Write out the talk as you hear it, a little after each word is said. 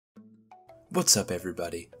What's up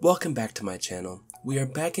everybody? Welcome back to my channel. We are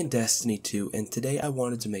back in Destiny 2 and today I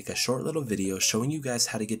wanted to make a short little video showing you guys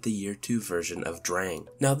how to get the Year 2 version of Drang.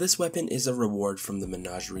 Now this weapon is a reward from the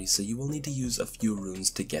Menagerie, so you will need to use a few runes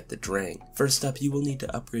to get the Drang. First up, you will need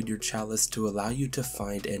to upgrade your chalice to allow you to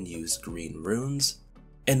find and use green runes.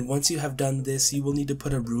 And once you have done this, you will need to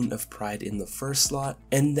put a rune of pride in the first slot,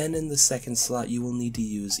 and then in the second slot you will need to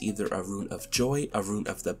use either a rune of joy, a rune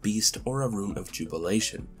of the beast, or a rune of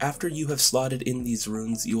jubilation. After you have slotted in these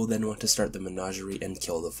runes, you will then want to start the Menagerie and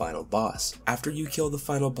kill the final boss. After you kill the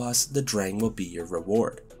final boss, the Drang will be your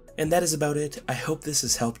reward. And that is about it. I hope this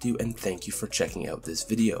has helped you and thank you for checking out this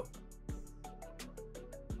video.